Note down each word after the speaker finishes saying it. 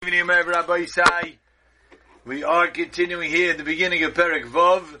Rabbi Isai. We are continuing here at the beginning of Perek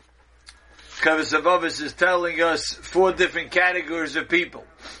Vav. Kavas Avavis is telling us four different categories of people.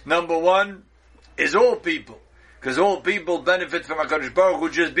 Number one is all people, because all people benefit from HaKadosh Baruch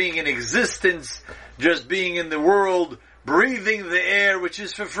Hu just being in existence, just being in the world, breathing the air which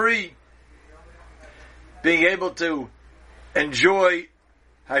is for free, being able to enjoy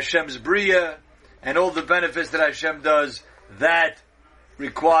Hashem's Bria and all the benefits that Hashem does. That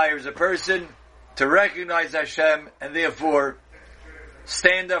requires a person to recognize Hashem and therefore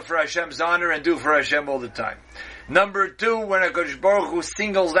stand up for Hashem's honor and do for Hashem all the time. Number two, when HaKadosh Baruch Hu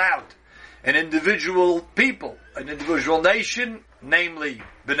singles out an individual people, an individual nation, namely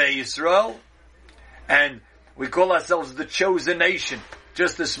Bnei Yisrael, and we call ourselves the chosen nation.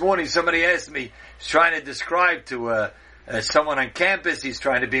 Just this morning somebody asked me, he's trying to describe to someone on campus, he's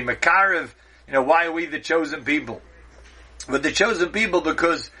trying to be Makarev, why are we the chosen people? But the chosen people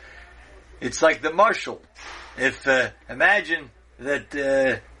because it's like the marshal. If imagine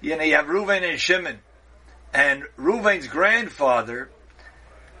that you have Reuven and Shimon, and Reuven's grandfather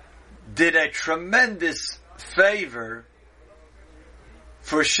did a tremendous favor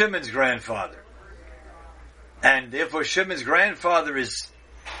for Shimon's grandfather, and therefore Shimon's grandfather is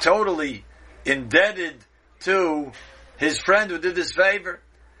totally indebted to his friend who did this favor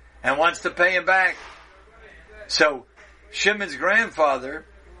and wants to pay him back. So Shimon's grandfather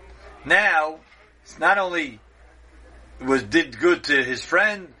now not only did good to his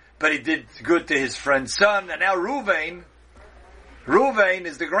friend, but he did good to his friend's son. And now Reuven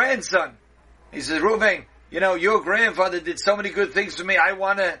is the grandson. He says, Reuven, your grandfather did so many good things for me. I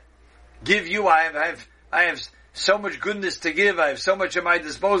want to give you. I have so much goodness to give. I have so much at my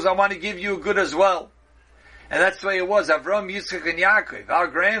disposal. I want to give you good as well. And that's the way it was. Avram, Yitzchak, and Yaakov, our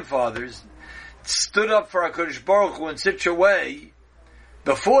grandfathers, stood up for HaKadosh Baruch Hu in such a way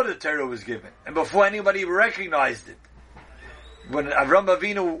before the Torah was given and before anybody recognized it. When Avram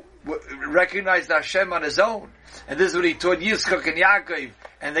Avinu recognized Hashem on his own, and this is what he taught Yitzchak and Yaakov,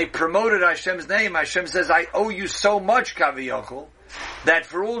 and they promoted Hashem's name. Hashem says, I owe you so much, Kaviyachol, that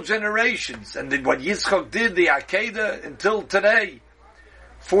for all generations, and what Yitzchak did, the Akedah, until today,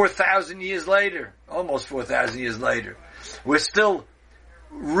 4,000 years later, almost 4,000 years later, we're still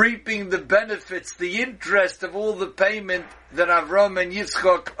reaping the benefits, the interest of all the payment that Avram and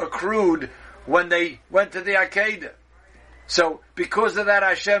Yitzchak accrued when they went to the Akedah. So, because of that,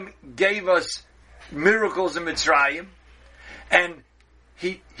 Hashem gave us miracles in Mitzrayim, and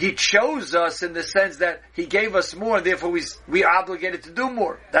He chose us in the sense that He gave us more, and therefore we are obligated to do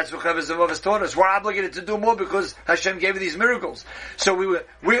more. That's what Chavez Avav has taught us. We're obligated to do more because Hashem gave these miracles. So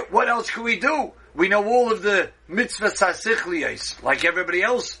what else could we do? We know all of the mitzvahs hasichlios, like everybody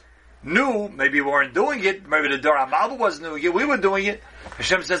else knew. Maybe we weren't doing it. Maybe the Dor HaMalbah wasn't doing it. We were doing it.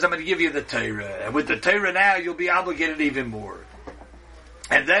 Hashem says, I'm going to give you the Torah. And with the Torah now, you'll be obligated even more.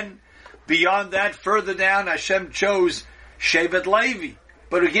 And then, beyond that, further down, Hashem chose Shevet Levi.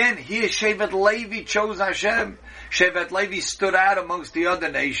 But again, here Shevet Levi chose Hashem. Shevet Levi stood out amongst the other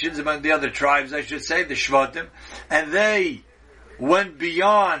nations, among the other tribes, I should say, the Shvatim, and they went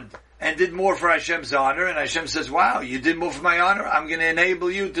beyond and did more for Hashem's honor, and Hashem says, wow, you did more for my honor, I'm going to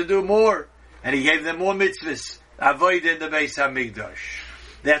enable you to do more. And He gave them more mitzvahs. Avoid in the Beis HaMikdash.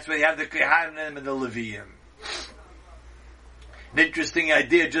 That's where you have the Kehanim and the Leviim. An interesting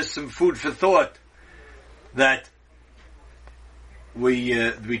idea, just some food for thought, that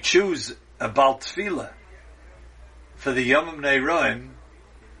we choose a Bal Tefillah for the Yom Neiroim.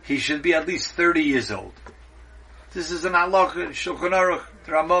 He should be at least 30 years old. This is an halacha in Shulchan Aruch.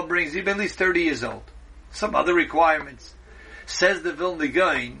 The Ramah brings him at least 30 years old. Some other requirements. Says the Vilna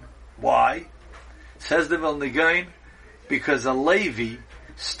Gaon. Why? Says the Vilna Gaon because a Levi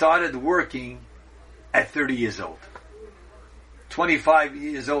started working at 30 years old. 25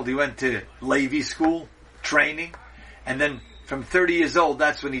 years old, he went to Levi school, training, and then from 30 years old,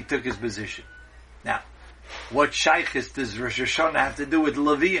 that's when he took his position. Now, what shaykhis does Rosh Hashanah have to do with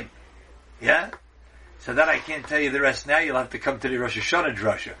Leviim? Yeah? So that I can't tell you the rest now. You'll have to come to the Rosh Hashanah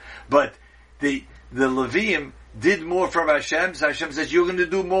drasha. But the Leviim did more for Hashem. So Hashem says, you're going to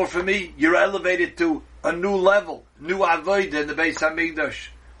do more for me. You're elevated to a new level, new avodah in the Beis HaMikdash.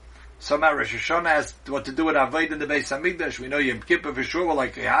 Somehow Rosh Hashanah has what to do with avodah in the Beis HaMikdash. We know Yom Kippur for sure,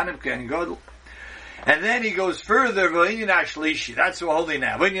 like Kehanim, Kohen Gadol. And then he goes further, V'inyan HaShlishi. That's what we're holding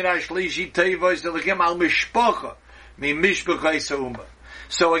now. V'inyan HaShlishi, Teivois Elokim al Mishpacha, Mi Mishpacha Yisrael.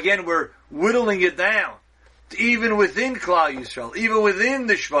 So again, we're whittling it down. Even within Klal Yisrael, even within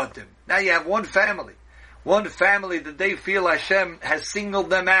the Shvatim. Now you have one family that they feel Hashem has singled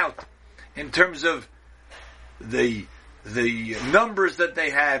them out in terms of the numbers that they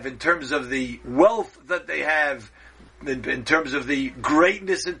have, in terms of the wealth that they have, in terms of the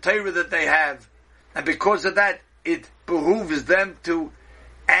greatness and Torah that they have. And because of that, it behooves them to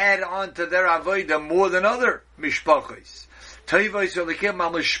add on to their avodah more than other mishpachos. For example,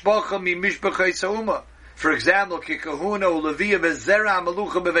 Kikahuna Ulavia Bezera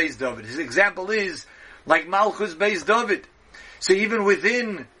Malucha Beis David. His example is like Malchus Beis David. So even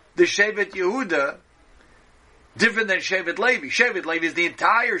within the Shevet Yehuda, different than Shevet Levi. Shevet Levi is the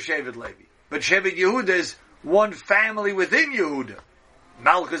entire Shevet Levi. But Shevet Yehuda is one family within Yehuda.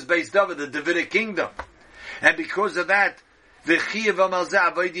 Malchus Beis David, the Davidic kingdom. And because of that, the Chiyav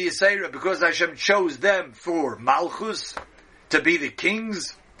HaMalzeh Avodah Yisera, because Hashem chose them for Malchus, to be the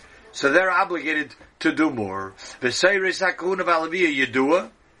kings, so they're obligated to do more. The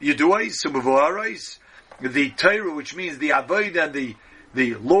Torah, which means the Avodah and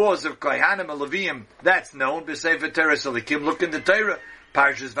the laws of Kohanim and Levim, that's known. B'Sefer Torah Salikim, look in the Torah,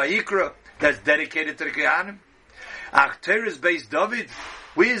 Parshas Vayikra, that's dedicated to the Kohanim. Ach, Torah's Beis David.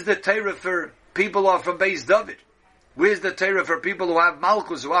 Where's the Torah for people who are from Beis David? Where's the Torah for people who have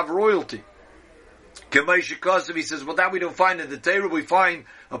Malchus, who have royalty? K'moshe Kosev, he says, well, that we don't find in the Torah, we find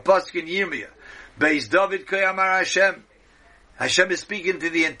a pasuk in Yirmiyah. Beis David Koyamar Hashem. Hashem is speaking to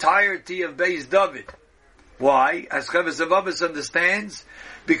the entirety of Beis David. Why? As Chovos HaLevavos understands,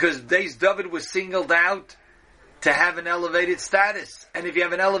 because Beis David was singled out to have an elevated status. And if you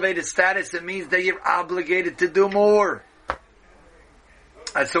have an elevated status, it means that you're obligated to do more.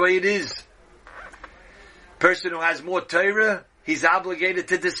 That's the way it is. Person who has more Torah, he's obligated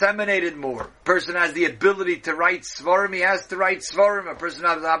to disseminate it more. Person has the ability to write Svarim, he has to write Svarim. A person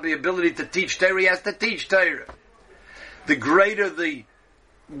has the ability to teach Torah, he has to teach Torah. The greater the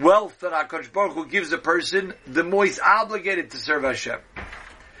wealth that HaKadosh Baruch Hu gives a person, the more he's obligated to serve Hashem.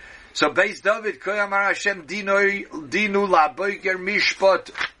 So Beis David, Koyamar Hashem, Dinu Laboiker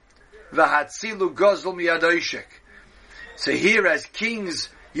Mishpat, V'hatzilu Gozl Miyadoshek. So here as kings,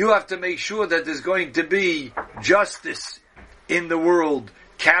 you have to make sure that there's going to be justice in the world.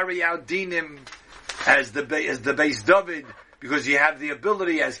 Carry out dinim as the Beis David, because you have the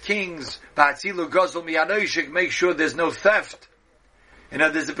ability as kings, V'hatzilu Gozl Miyadoshek, make sure there's no theft. In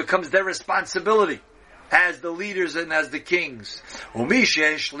other words, it becomes their responsibility as the leaders and as the kings.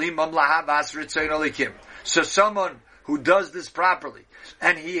 So someone who does this properly,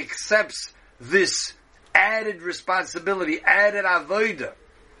 and he accepts this added responsibility, added avodah.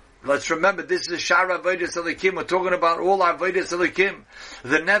 Let's remember, this is Shar Avodas Elikim. We're talking about all Avodas Elikim.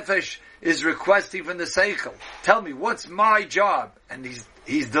 The Nefesh is requesting from the Seichel, tell me, what's my job? And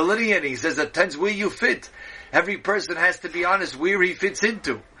he's delineating. He says, it depends where you fit. Every person has to be honest where he fits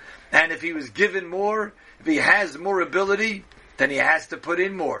into. And if he was given more, if he has more ability, then he has to put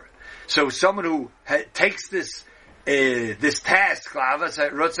in more. So someone who takes this task,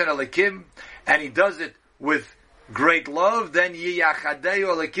 and he does it with great love, then yiyachadeu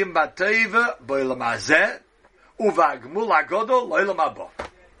alekim bateva boilam hazeh uvagmul agodol loilam haba.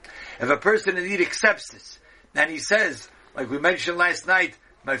 If a person indeed accepts this, and he says, like we mentioned last night,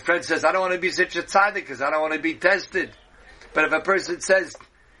 my friend says, I don't want to be such a tzaddik because I don't want to be tested. But if a person says,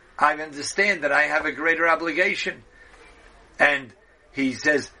 I understand that I have a greater obligation, and he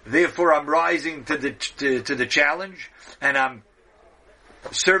says, therefore I'm rising to the challenge, and I'm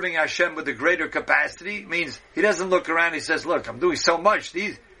serving Hashem with a greater capacity, means he doesn't look around, he says, look, I'm doing so much,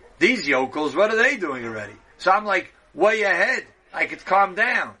 these yokels, what are they doing already? So I'm like, way ahead, I could calm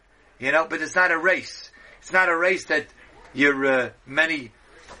down, but it's not a race. It's not a race that you're many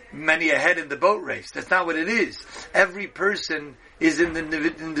ahead in the boat race. That's not what it is. Every person is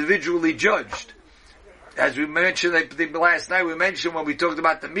individually judged. As we mentioned last night, we mentioned when we talked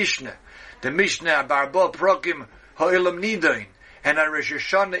about the Mishnah. The Mishnah, Barba Prokim Ha'olam Nidain. And our Rosh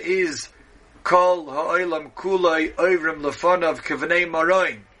Hashanah is Kol Ha'olam Kulai Oivrim Lefonav Kavanei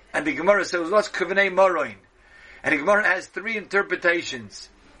Maroin. And the Gemara says, what's Kavanei Maroin? And the Gemara has 3 interpretations.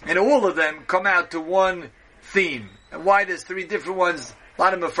 And all of them come out to one theme. And why there's 3 different ones, a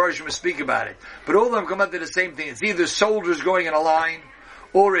lot of Mefarshim speak about it. But all of them come out to the same thing. It's either soldiers going in a line,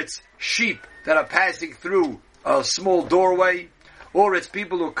 or it's sheep that are passing through a small doorway, or it's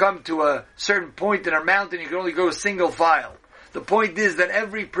people who come to a certain point in a mountain, you can only go single file. The point is that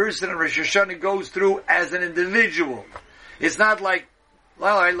every person in Rosh Hashanah goes through as an individual. It's not like,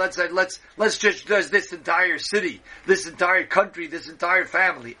 well, all right, let's just do this entire city, this entire country, this entire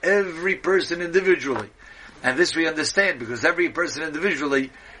family. Every person individually. And this we understand because every person individually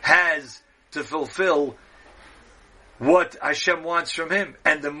has to fulfill what Hashem wants from him.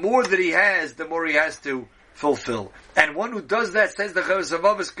 And the more that he has, the more he has to fulfill. And one who does that, says the Chovos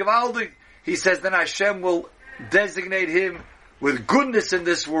HaLevavos Gavaldik, he says then Hashem will designate him with goodness in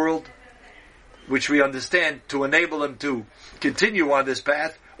this world, which we understand to enable him to continue on this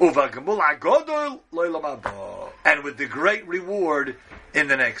path, and with the great reward in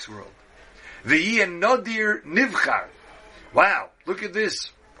the next world. Nodir Nivchar. Wow, look at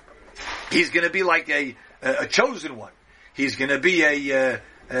this. He's going to be like a chosen one. He's going to be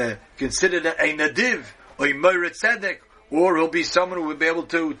considered a nadiv, or a moiret tzedek, or he'll be someone who will be able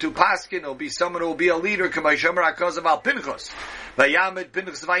to paskin. He'll be someone who will be a leader. Pinchas. Vayamid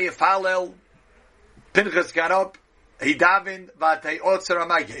Pinchas vayifalel. Pinchas got up. He davened vatei otzer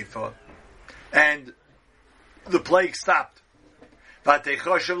amagefa, and the plague stopped. Vatei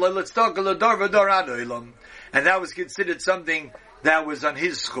choshev le'litztok l'dor v'dor ad olam, and that was considered something that was on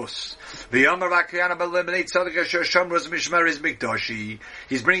his chus. He's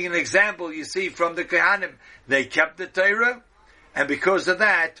bringing an example, you see, from the Kohanim. They kept the Torah, and because of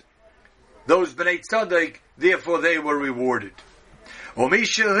that, those Bnei Tzaddik, therefore they were rewarded. And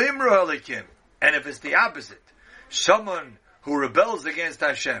if it's the opposite, someone who rebels against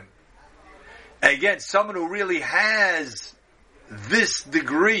Hashem, against someone who really has this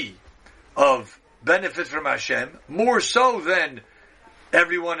degree of benefit from Hashem, more so than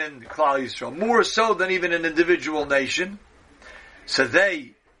everyone in Klal Yisrael, more so than even an individual nation, so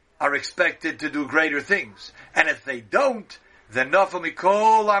they are expected to do greater things. And if they don't, then they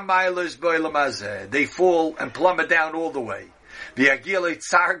fall and plummet down all the way. They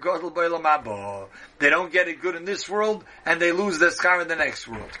don't get it good in this world, and they lose their schar in the next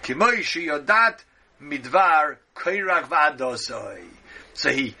world. So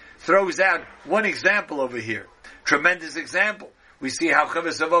he throws out one example over here. Tremendous example. We see how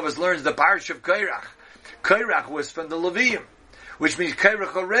Chavos HaVavos learns the Parsha of Kairach. Kairach was from the Levium, which means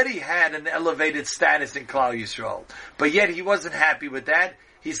Kairach already had an elevated status in Klal Yisrael. But yet he wasn't happy with that.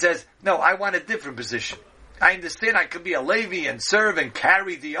 He says, no, I want a different position. I understand I could be a Levi and serve and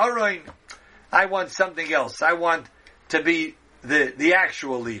carry the Aron. I want something else. I want to be the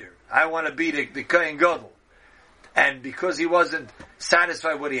actual leader. I want to be the Kohen Gadol. And because he wasn't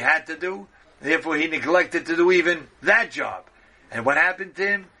satisfied with what he had to do, therefore he neglected to do even that job. And what happened to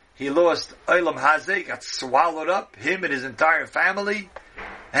him? He lost Olam Hazeh, got swallowed up, him and his entire family,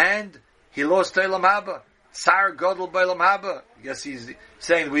 and he lost Olam Haba. Tsar Gadol B'Olam Haba. I guess he's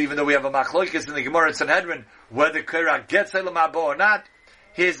saying, even though we have a machlokes in the Gemara in Sanhedrin, whether Kairach gets Olam Haba or not,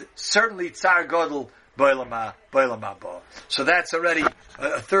 he's certainly Tsar Gadol B'Olam Haba. So that's already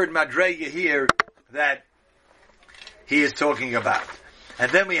a third madrega here that he is talking about.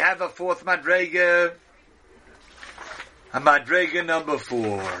 And then we have a fourth madrega, a madrega number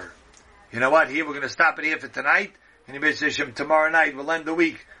 4. You know what? Here we're going to stop it here for tonight. And tomorrow night we'll end the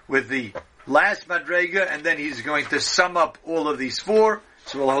week with the last madrega, and then he's going to sum up all of these 4.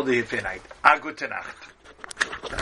 So we'll hold it here for tonight. A gute Nacht.